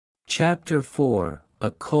Chapter 4,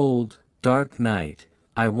 A cold, dark night.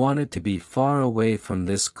 I wanted to be far away from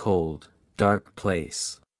this cold, dark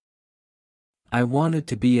place. I wanted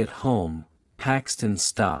to be at home. Paxton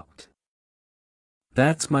stopped.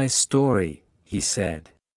 "That's my story," he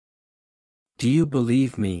said. "Do you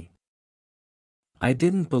believe me?" I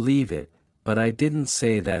didn't believe it, but I didn't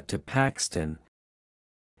say that to Paxton.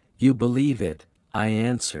 "You believe it," I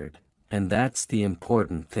answered, "and that's the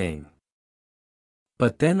important thing."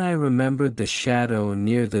 But then I remembered the shadow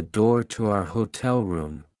near the door to our hotel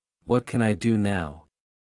room. "What can I do now?"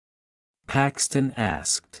 Paxton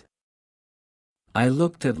asked. I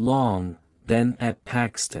looked at Long, then at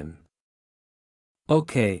Paxton.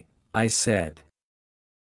 "Okay," I said.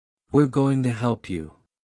 "We're going to help you.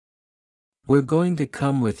 We're going to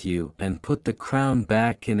come with you and put the crown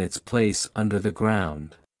back in its place under the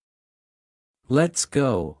ground. Let's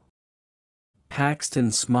go."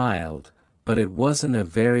 Paxton smiled, but it wasn't a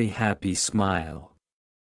very happy smile.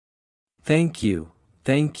 Thank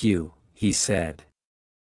you," he said.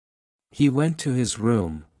 He went to his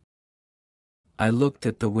room. I looked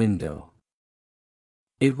at the window.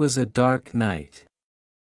 It was a dark night.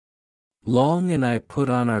 Long and I put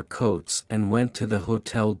on our coats and went to the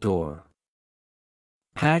hotel door.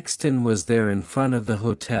 Paxton was there in front of the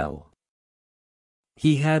hotel.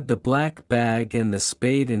 He had the black bag and the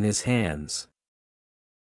spade in his hands.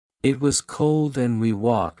 It was cold and we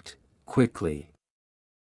walked, quickly.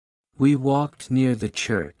 We walked near the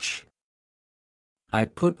church. I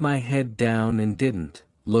put my head down and didn't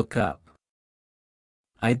look up.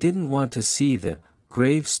 I didn't want to see the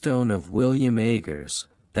gravestone of William Agers.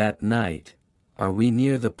 That night. "Are we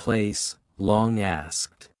near the place?" Long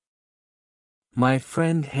asked. "My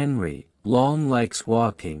friend Henry." Long likes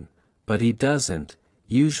walking, but he doesn't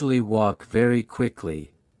usually walk very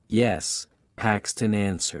quickly. "Yes," Paxton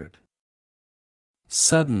answered.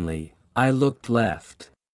 Suddenly, I looked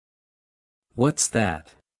left. "What's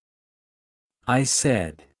that?" I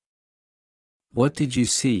said. "What did you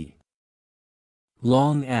see?"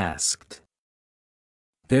 Long asked.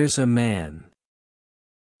 "There's a man.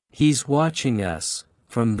 He's watching us,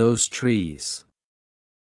 from those trees."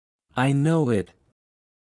 "I know it."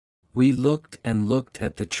 We looked and looked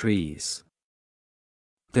at the trees.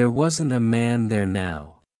 There wasn't a man there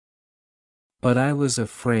now. But I was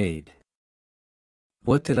afraid.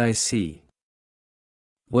 What did I see?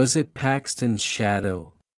 Was it Paxton's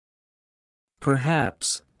shadow?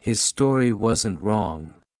 Perhaps his story wasn't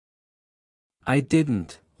wrong. I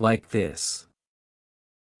didn't like this.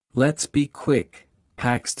 "Let's be quick,"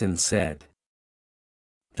 Paxton said.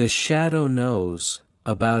 "The shadow knows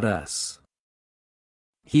about us.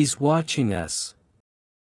 He's watching us."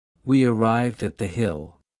 We arrived at the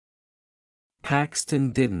hill.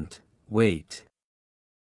 Paxton didn't wait.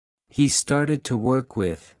 He started to work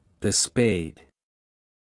with the spade.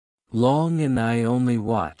 Long and I only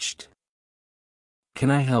watched.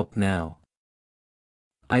 "Can I help now?"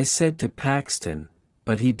 I said to Paxton,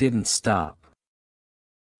 but he didn't stop.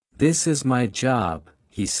 "This is my job,"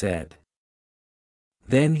 he said.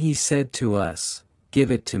 Then he said to us,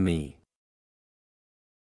 "Give it to me."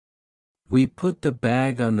 We put the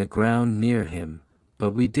bag on the ground near him,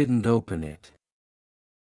 but we didn't open it.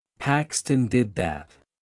 Paxton did that.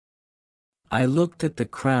 I looked at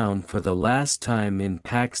the crown for the last time in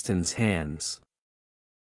Paxton's hands.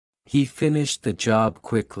 He finished the job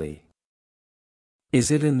quickly.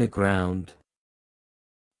 "Is it in the ground?"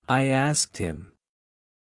 I asked him.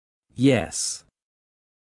 "Yes."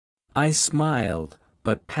 I smiled,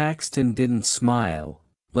 but Paxton didn't smile.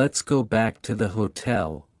 "Let's go back to the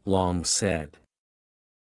hotel," Long said.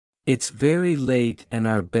 "It's very late and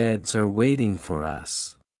our beds are waiting for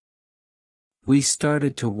us." We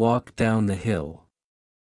started to walk down the hill.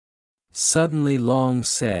 Suddenly Long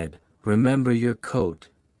said, "Remember your coat,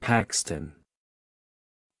 Paxton."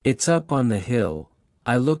 "It's up on the hill."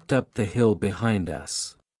 I looked up the hill behind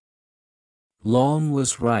us. Long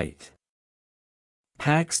was right.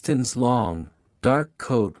 Paxton's long, dark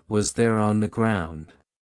coat was there on the ground.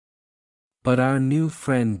 But our new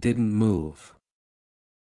friend didn't move.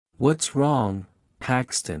 "What's wrong,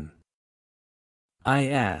 Paxton?" I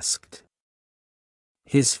asked.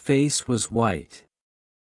 His face was white.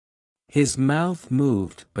 His mouth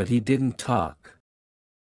moved but he didn't talk.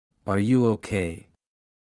 "Are you okay?"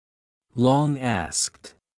 Long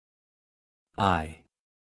asked. I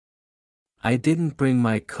didn't bring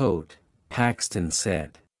my coat," Paxton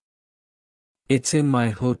said. "It's in my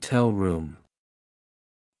hotel room."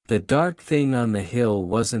 The dark thing on the hill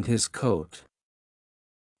wasn't his coat.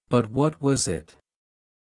 But what was it?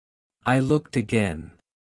 I looked again.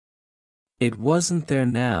 It wasn't there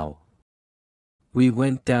now. We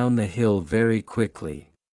went down the hill very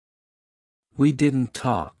quickly. We didn't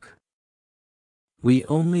talk. We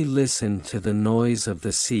only listened to the noise of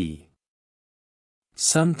the sea.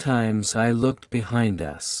 Sometimes I looked behind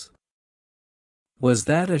us. Was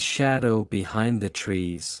that a shadow behind the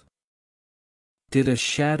trees? Did a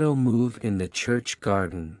shadow move in the church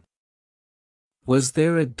garden? Was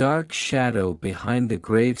there a dark shadow behind the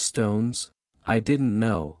gravestones? I didn't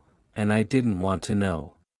know, and I didn't want to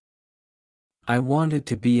know. I wanted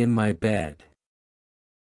to be in my bed.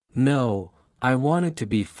 No, I wanted to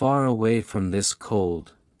be far away from this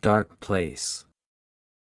cold, dark place.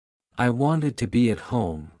 I wanted to be at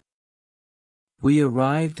home. We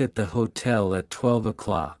arrived at the hotel at 12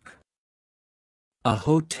 o'clock. A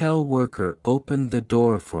hotel worker opened the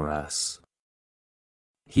door for us.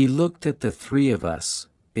 He looked at the three of us.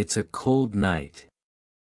 It's a cold night.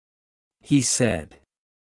 He said.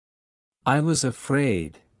 I was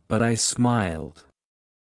afraid, but I smiled.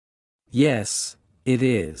 Yes, it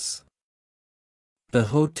is. The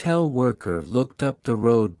hotel worker looked up the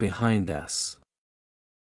road behind us.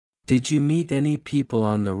 Did you meet any people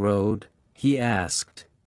on the road? He asked.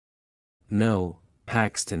 No,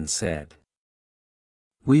 Paxton said.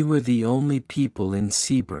 We were the only people in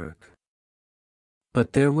Seaburg.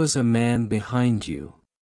 But there was a man behind you.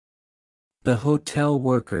 The hotel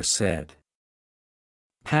worker said.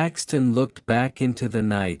 Paxton looked back into the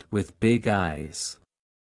night with big eyes.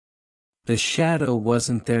 The shadow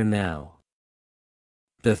wasn't there now.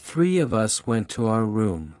 The three of us went to our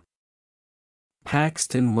room.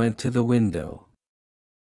 Paxton went to the window.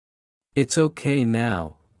 It's okay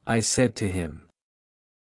now, I said to him.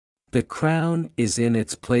 The crown is in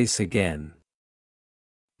its place again.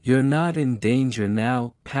 You're not in danger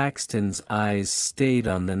now. Paxton's eyes stayed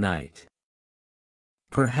on the night.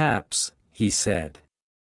 Perhaps, he said.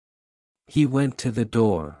 He went to the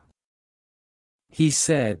door. He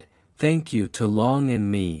said, thank you to Long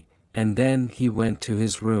and me, and then he went to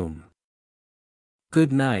his room.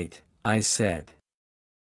 Good night, I said.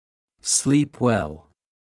 Sleep well.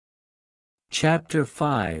 Chapter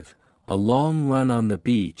 5, A long run on the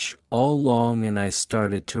beach. All Long and I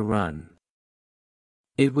started to run.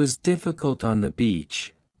 It was difficult on the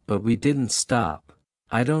beach, but we didn't stop.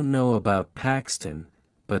 I don't know about Paxton,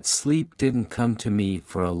 but sleep didn't come to me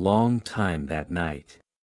for a long time that night.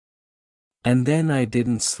 And then I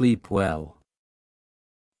didn't sleep well.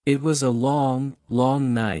 It was a long,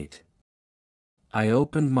 long night. I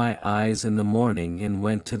opened my eyes in the morning and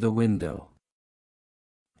went to the window.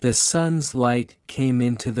 The sun's light came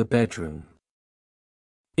into the bedroom.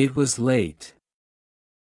 It was late.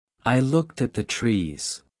 I looked at the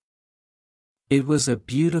trees. It was a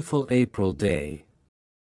beautiful April day.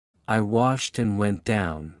 I washed and went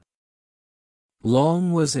down.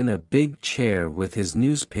 Long was in a big chair with his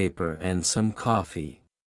newspaper and some coffee.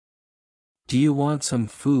 Do you want some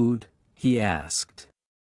food? He asked.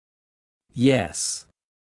 Yes.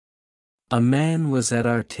 A man was at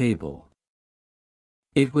our table.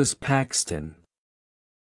 It was Paxton.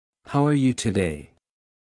 How are you today?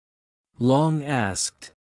 Long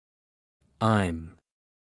asked. I'm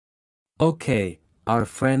okay, our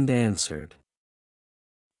friend answered.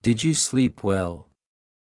 Did you sleep well?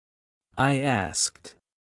 I asked.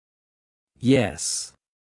 Yes.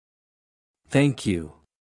 Thank you.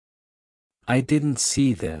 I didn't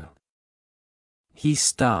see the. He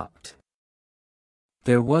stopped.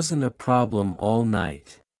 There wasn't a problem all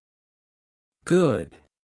night. Good.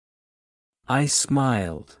 I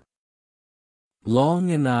smiled. Long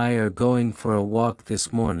and I are going for a walk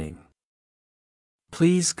this morning.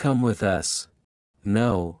 Please come with us.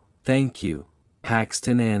 No, thank you,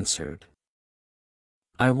 Paxton answered.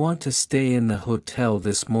 I want to stay in the hotel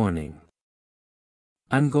this morning.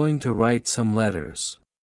 I'm going to write some letters.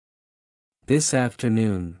 This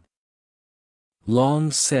afternoon.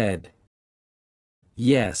 Long said.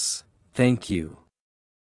 Yes, thank you.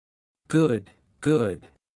 Good, good.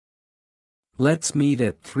 Let's meet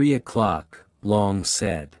at 3 o'clock, Long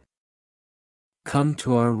said. Come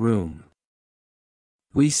to our room.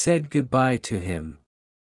 We said goodbye to him.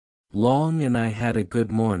 Long and I had a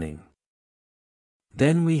good morning.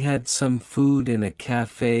 Then we had some food in a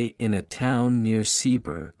cafe in a town near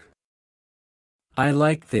Seaburg. I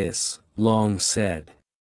like this, Long said.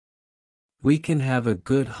 We can have a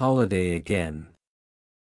good holiday again.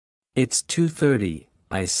 It's 2:30,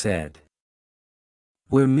 I said.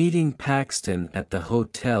 We're meeting Paxton at the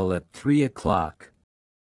hotel at 3 o'clock.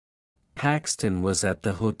 Paxton was at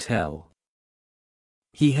the hotel.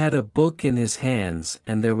 He had a book in his hands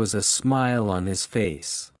and there was a smile on his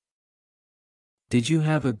face. Did you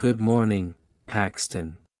have a good morning,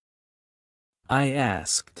 Paxton? I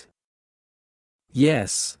asked.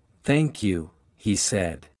 Yes, thank you, he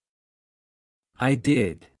said. I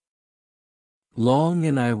did. Long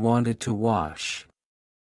and I wanted to wash.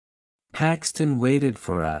 Paxton waited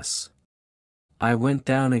for us. I went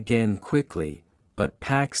down again quickly, but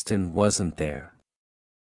Paxton wasn't there.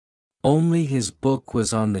 Only his book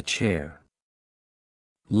was on the chair.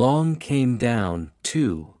 Long came down,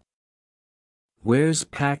 too. Where's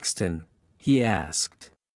Paxton? He asked.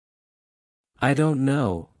 I don't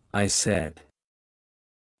know, I said.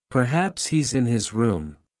 Perhaps he's in his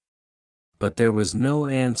room. But there was no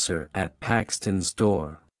answer at Paxton's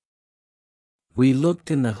door. We looked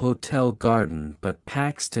in the hotel garden but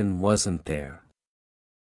Paxton wasn't there.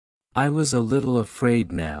 I was a little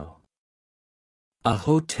afraid now. A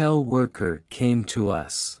hotel worker came to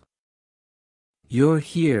us. You're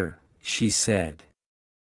here, she said.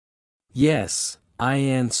 Yes, I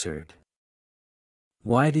answered.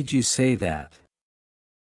 Why did you say that?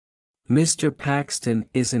 Mr. Paxton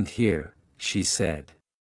isn't here, she said.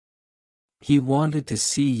 He wanted to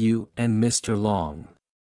see you and Mr. Long.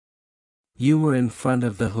 You were in front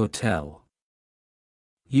of the hotel.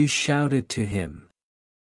 You shouted to him.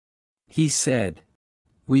 He said,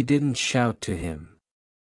 we didn't shout to him.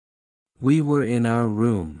 We were in our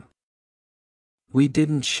room. We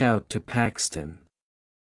didn't shout to Paxton.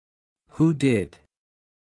 Who did?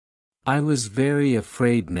 I was very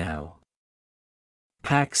afraid now.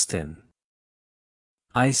 Paxton.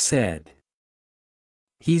 I said.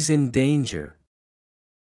 He's in danger.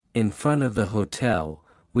 In front of the hotel,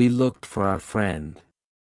 we looked for our friend.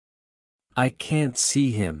 I can't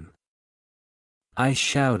see him. I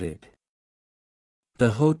shouted.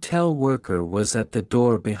 The hotel worker was at the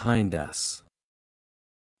door behind us.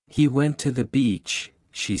 He went to the beach,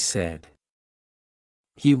 she said.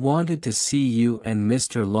 He wanted to see you and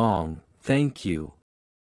Mr. Long, thank you.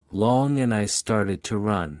 Long and I started to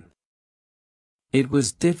run. It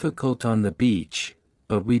was difficult on the beach,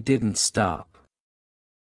 but we didn't stop.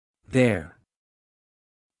 There.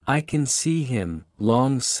 I can see him,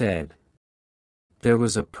 Long said. There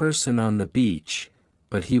was a person on the beach,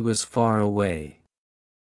 but he was far away.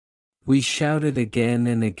 We shouted again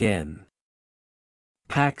and again.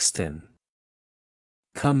 Paxton.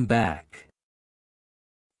 Come back.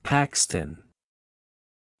 Paxton.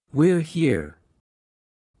 We're here.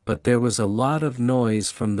 But there was a lot of noise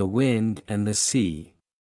from the wind and the sea.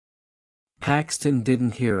 Paxton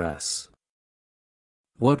didn't hear us.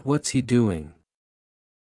 What's he doing?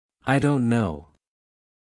 I don't know.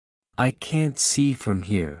 I can't see from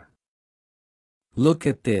here. Look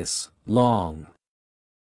at this, Long.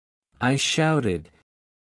 I shouted.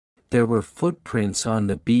 There were footprints on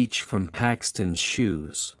the beach from Paxton's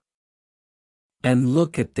shoes. And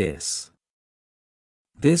look at this.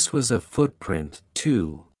 This was a footprint,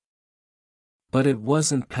 too. But it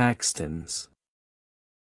wasn't Paxton's.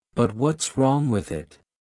 But what's wrong with it?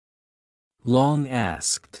 Long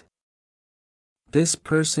asked. This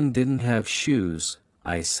person didn't have shoes,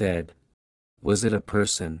 I said. Was it a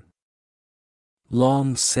person?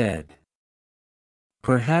 Long said.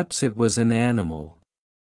 Perhaps it was an animal.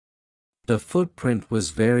 The footprint was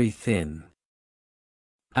very thin.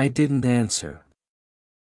 I didn't answer.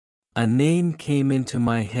 A name came into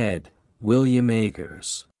my head, William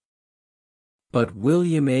Agers. But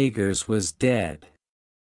William Agers was dead.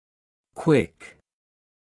 Quick!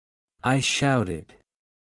 I shouted.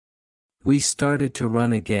 We started to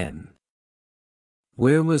run again.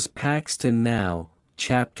 Where was Paxton now?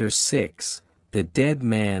 Chapter 6, The Dead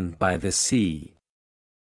Man by the Sea.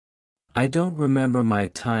 I don't remember my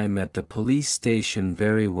time at the police station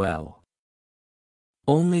very well.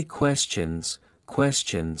 Only questions,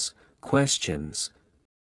 questions, questions.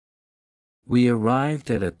 We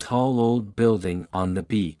arrived at a tall old building on the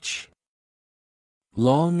beach.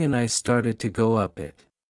 Long and I started to go up it.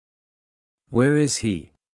 Where is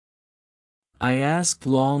he? I asked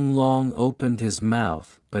Long. Long opened his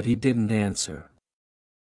mouth, but he didn't answer.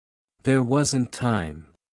 There wasn't time.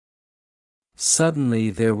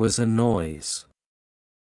 Suddenly there was a noise.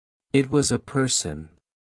 It was a person.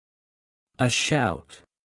 A shout.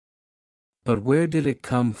 But where did it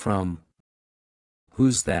come from?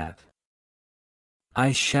 Who's that?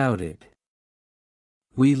 I shouted.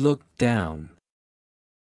 We looked down.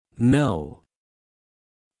 No.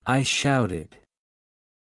 I shouted.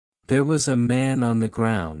 There was a man on the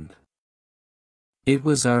ground. It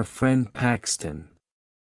was our friend Paxton.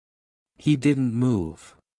 He didn't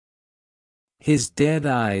move. His dead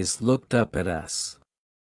eyes looked up at us.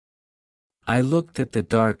 I looked at the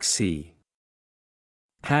dark sea.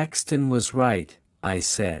 Paxton was right, I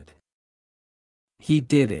said. He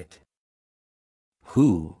did it.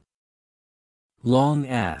 Who? Long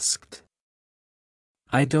asked.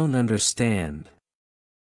 I don't understand.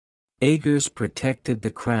 Aegers protected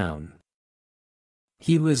the crown.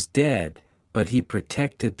 He was dead, but he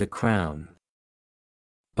protected the crown.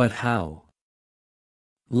 But how?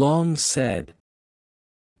 Long said.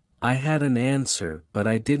 I had an answer, but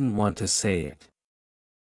I didn't want to say it.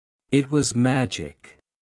 It was magic.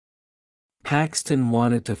 Paxton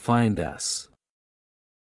wanted to find us.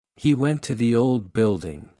 He went to the old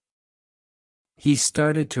building. He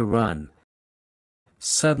started to run.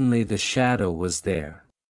 Suddenly the shadow was there.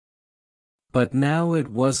 But now it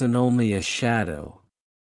wasn't only a shadow.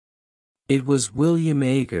 It was William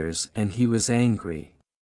Aegers, and he was angry.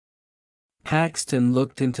 Paxton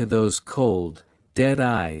looked into those cold, dead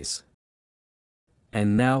eyes.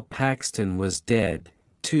 And now Paxton was dead,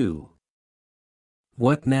 too.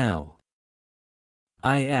 What now?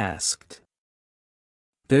 I asked.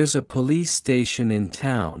 There's a police station in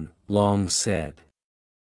town, Long said.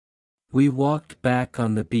 We walked back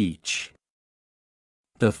on the beach.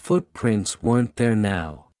 The footprints weren't there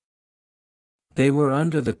now. They were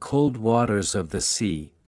under the cold waters of the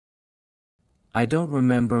sea. I don't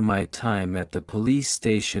remember my time at the police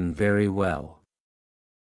station very well.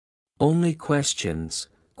 Only questions,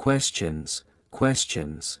 questions,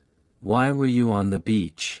 questions. Why were you on the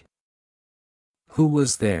beach? Who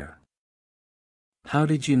was there? How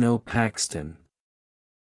did you know Paxton?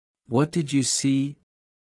 What did you see?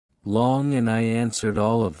 Long and I answered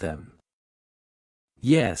all of them.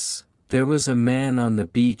 Yes, there was a man on the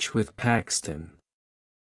beach with Paxton.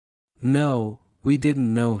 No, we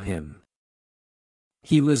didn't know him.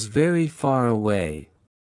 He was very far away.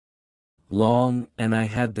 Long and I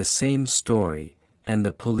had the same story, and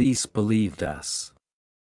the police believed us.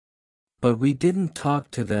 But we didn't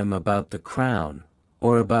talk to them about the crown,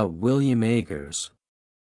 or about William Aegers.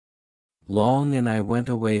 Long and I went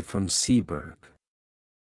away from Seaburg.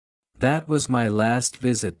 That was my last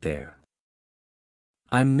visit there.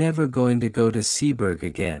 I'm never going to go to Seaburg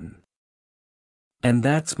again. And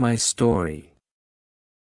that's my story.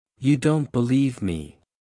 You don't believe me.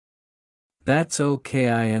 That's okay,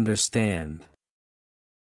 I understand.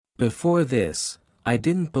 Before this, I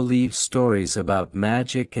didn't believe stories about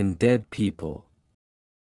magic and dead people.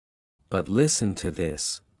 But listen to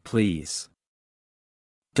this, please.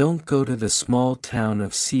 Don't go to the small town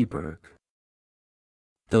of Seaburg.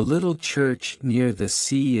 The little church near the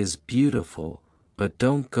sea is beautiful, but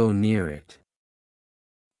don't go near it.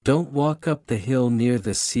 Don't walk up the hill near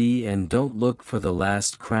the sea, and don't look for the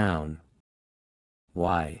last crown.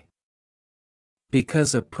 Why?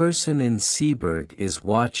 Because a person in Seaburg is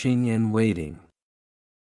watching and waiting.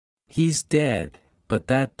 He's dead, but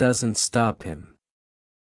that doesn't stop him.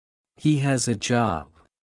 He has a job.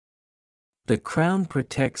 The crown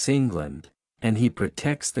protects England, and he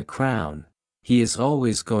protects the crown. He is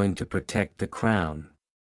always going to protect the crown.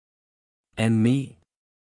 And me?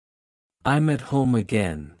 I'm at home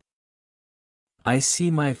again. I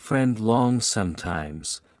see my friend Long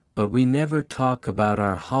sometimes, but we never talk about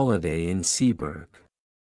our holiday in Seaburg.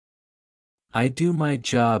 I do my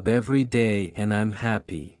job every day and I'm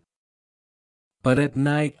happy. But at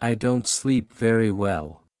night I don't sleep very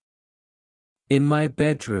well. In my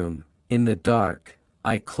bedroom, in the dark,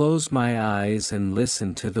 I close my eyes and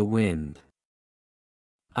listen to the wind.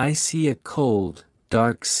 I see a cold,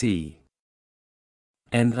 dark sea.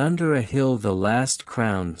 And under a hill the last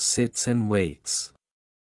crown sits and waits.